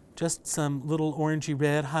just some little orangey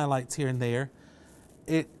red highlights here and there.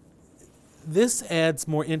 This adds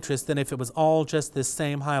more interest than if it was all just this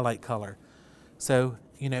same highlight color. So,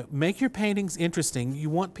 you know, make your paintings interesting. You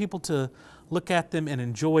want people to look at them and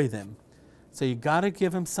enjoy them. So you got to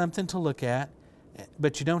give them something to look at,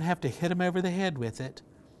 but you don't have to hit them over the head with it.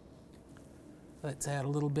 Let's add a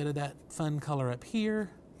little bit of that fun color up here.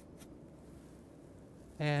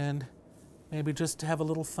 And maybe just to have a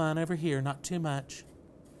little fun over here, not too much.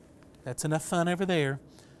 That's enough fun over there.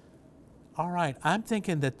 All right, I'm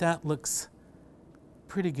thinking that that looks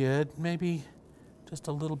pretty good. Maybe just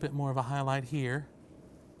a little bit more of a highlight here.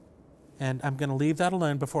 And I'm going to leave that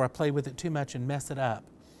alone before I play with it too much and mess it up.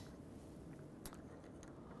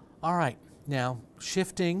 All right, now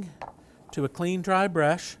shifting to a clean, dry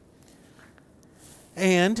brush.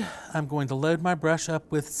 And I'm going to load my brush up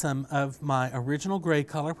with some of my original gray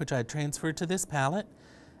color, which I transferred to this palette.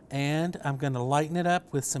 And I'm going to lighten it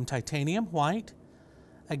up with some titanium white.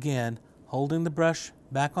 Again, holding the brush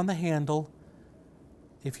back on the handle.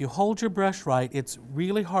 If you hold your brush right, it's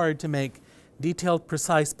really hard to make detailed,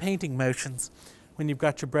 precise painting motions when you've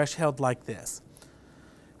got your brush held like this.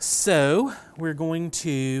 So we're going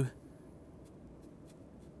to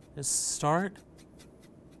just start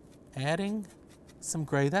adding some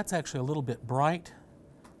gray. That's actually a little bit bright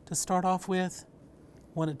to start off with.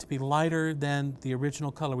 Want it to be lighter than the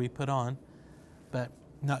original color we put on, but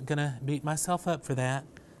not gonna beat myself up for that.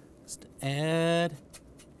 Just add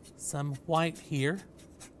some white here.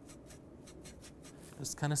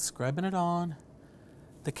 Just kind of scrubbing it on.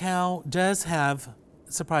 The cow does have,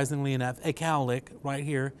 surprisingly enough, a cowlick right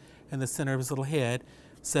here in the center of his little head.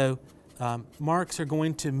 So marks are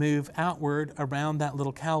going to move outward around that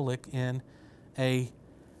little cowlick in a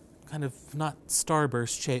kind of not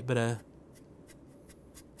starburst shape, but they're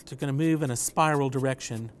going to move in a spiral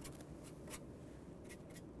direction.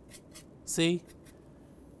 See?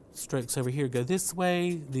 Strokes over here go this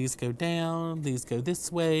way, these go down, these go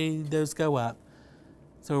this way, those go up.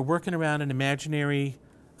 So we're working around an imaginary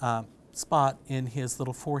spot in his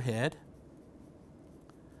little forehead.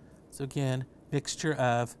 So again, mixture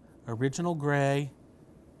of original gray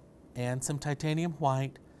and some titanium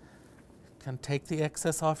white. Kind of take the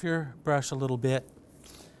excess off your brush a little bit,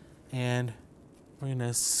 and we're going to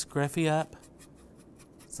scruffy up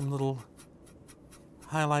some little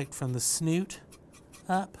highlight from the snoot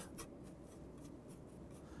up.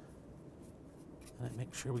 And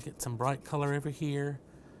make sure we get some bright color over here.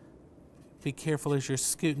 Be careful as you're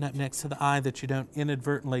scooting up next to the eye that you don't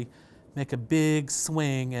inadvertently make a big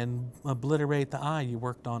swing and obliterate the eye you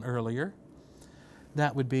worked on earlier.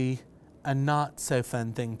 That would be a not so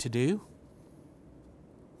fun thing to do.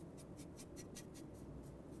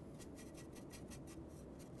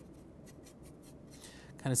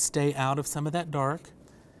 Kind of stay out of some of that dark,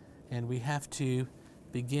 and we have to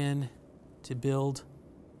begin to build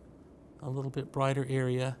a little bit brighter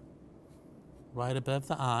area right above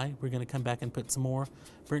the eye. We're going to come back and put some more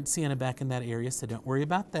burnt sienna back in that area, so don't worry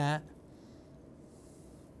about that.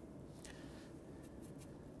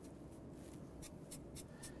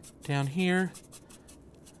 Down here,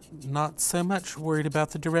 not so much worried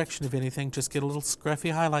about the direction of anything, just get a little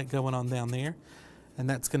scruffy highlight going on down there, and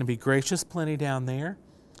that's going to be gracious plenty down there.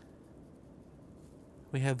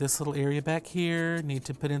 We have this little area back here, need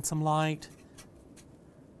to put in some light.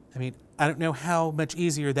 I mean, I don't know how much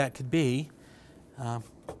easier that could be.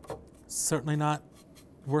 Certainly not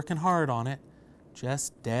working hard on it.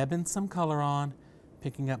 Just dabbing some color on,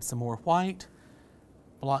 picking up some more white,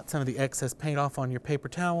 blot some of the excess paint off on your paper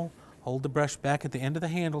towel, hold the brush back at the end of the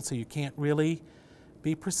handle so you can't really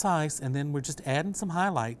be precise, and then we're just adding some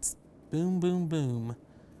highlights. Boom, boom, boom.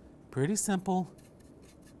 Pretty simple.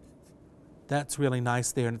 That's really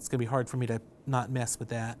nice there, and it's going to be hard for me to not mess with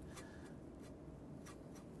that.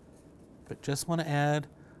 But just want to add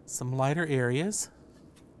some lighter areas.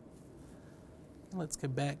 Let's go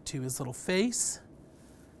back to his little face.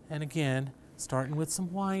 And again, starting with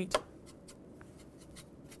some white.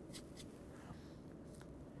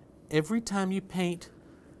 Every time you paint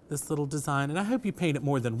this little design, and I hope you paint it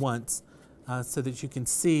more than once, so that you can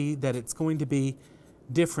see that it's going to be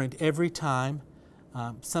different every time.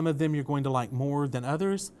 Some of them you're going to like more than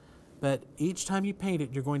others, but each time you paint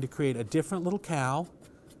it, you're going to create a different little cow.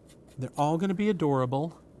 They're all going to be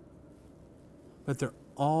adorable, but they're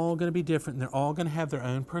all going to be different, and they're all going to have their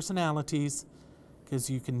own personalities, because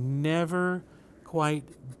you can never quite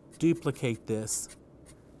duplicate this.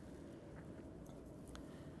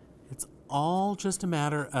 It's all just a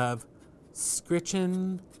matter of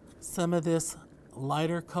scritching some of this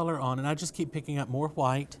lighter color on, and I just keep picking up more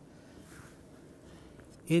white.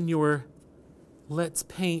 In your Let's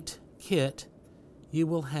Paint kit, you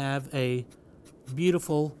will have a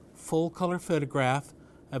beautiful full color photograph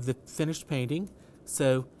of the finished painting,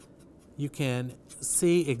 so you can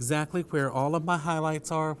see exactly where all of my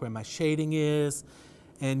highlights are, where my shading is,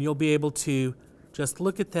 and you'll be able to just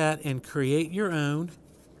look at that and create your own.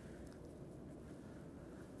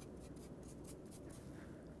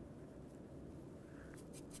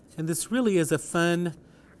 And this really is a fun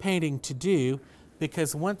painting to do,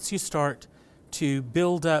 because once you start to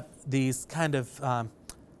build up these kind of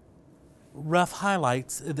rough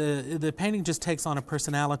highlights, the painting just takes on a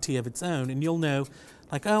personality of its own, and you'll know,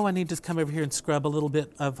 like, oh, I need to come over here and scrub a little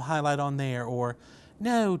bit of highlight on there, or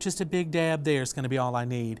no, just a big dab there is going to be all I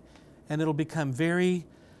need. And it'll become very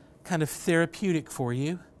kind of therapeutic for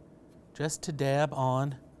you just to dab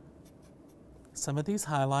on some of these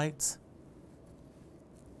highlights.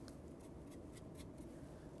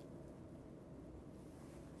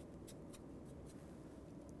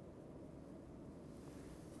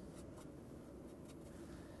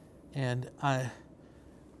 And I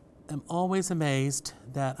am always amazed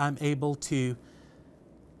that I'm able to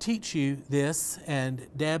teach you this and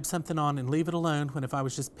dab something on and leave it alone, when if I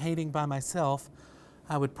was just painting by myself,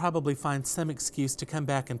 I would probably find some excuse to come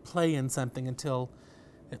back and play in something until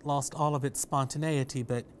it lost all of its spontaneity.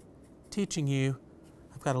 But teaching you,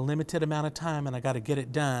 I've got a limited amount of time and I got to get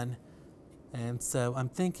it done. And so I'm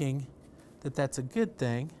thinking that that's a good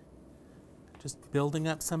thing. Just building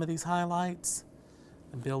up some of these highlights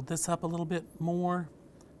and build this up a little bit more.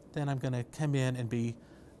 Then I'm going to come in and be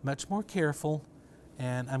much more careful,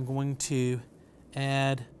 and I'm going to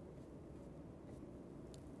add,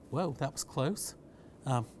 whoa, that was close.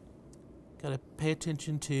 Got to pay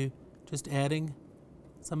attention to just adding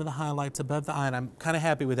some of the highlights above the eye, and I'm kind of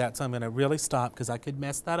happy with that, so I'm going to really stop because I could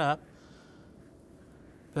mess that up.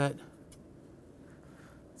 But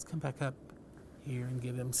let's come back up here and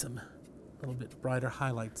give him some little bit brighter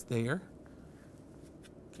highlights there.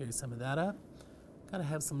 Carry some of that up. Got to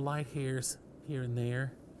have some light hairs here and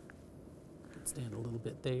there. Could stand a little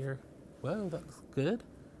bit there. Whoa, that looks good.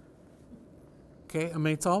 Okay, I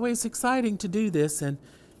mean, it's always exciting to do this, and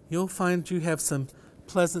you'll find you have some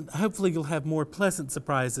pleasant, hopefully you'll have more pleasant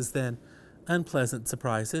surprises than unpleasant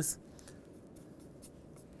surprises.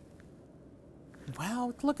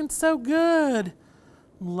 Wow, it's looking so good.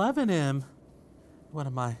 I'm loving him. One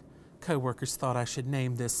of my co-workers thought I should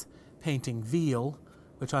name this painting Veal,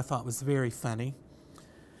 which I thought was very funny.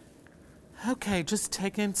 Okay, just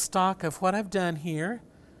taking stock of what I've done here,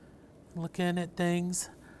 looking at things.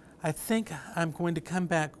 I think I'm going to come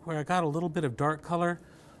back where I got a little bit of dark color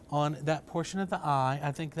on that portion of the eye.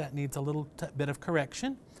 I think that needs a little bit of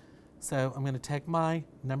correction. So I'm going to take my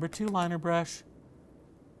number 2 liner brush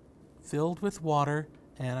filled with water,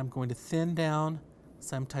 and I'm going to thin down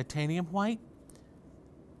some titanium white.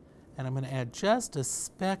 And I'm going to add just a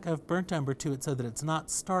speck of burnt umber to it so that it's not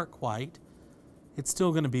stark white. It's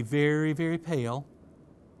still going to be very, very pale.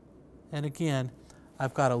 And again,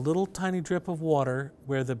 I've got a little tiny drip of water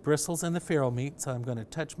where the bristles and the ferrule meet, so I'm going to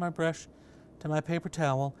touch my brush to my paper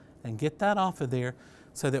towel and get that off of there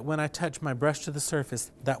so that when I touch my brush to the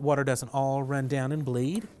surface, that water doesn't all run down and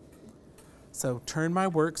bleed. So turn my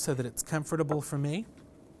work so that it's comfortable for me.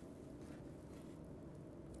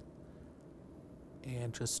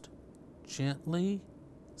 and just gently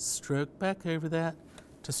stroke back over that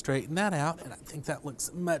to straighten that out, and I think that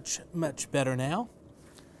looks much, much better now.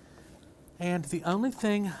 And the only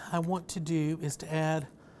thing I want to do is to add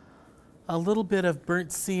a little bit of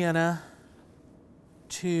burnt sienna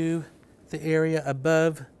to the area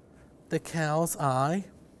above the cow's eye.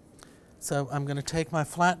 So I'm going to take my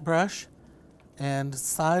flat brush and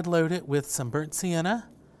side load it with some burnt sienna,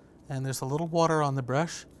 and there's a little water on the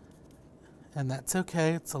brush, and that's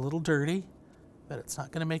okay. It's a little dirty, but it's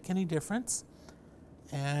not going to make any difference.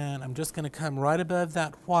 And I'm just going to come right above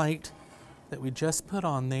that white that we just put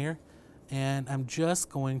on there, and I'm just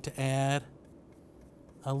going to add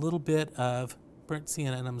a little bit of burnt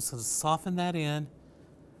sienna, and I'm just going to soften that in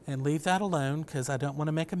and leave that alone because I don't want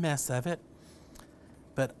to make a mess of it.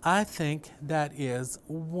 But I think that is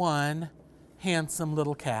one handsome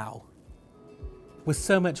little cow. It was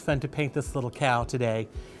so much fun to paint this little cow today,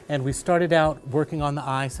 and we started out working on the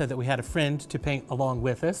eye so that we had a friend to paint along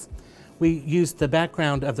with us. We used the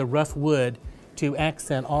background of the rough wood to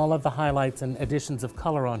accent all of the highlights and additions of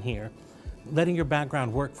color on here. Letting your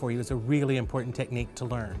background work for you is a really important technique to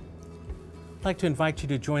learn. I'd like to invite you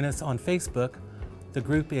to join us on Facebook. The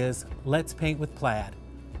group is Let's Paint with Plaid.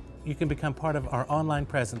 You can become part of our online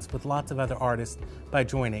presence with lots of other artists by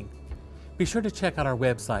joining. Be sure to check out our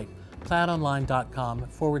website,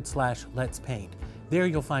 plaidonline.com/Let's Paint. There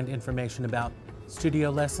you'll find information about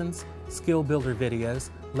studio lessons, skill builder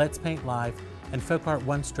videos, Let's Paint Live, and FolkArt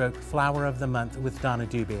One Stroke Flower of the Month with Donna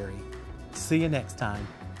Dewberry. See you next time.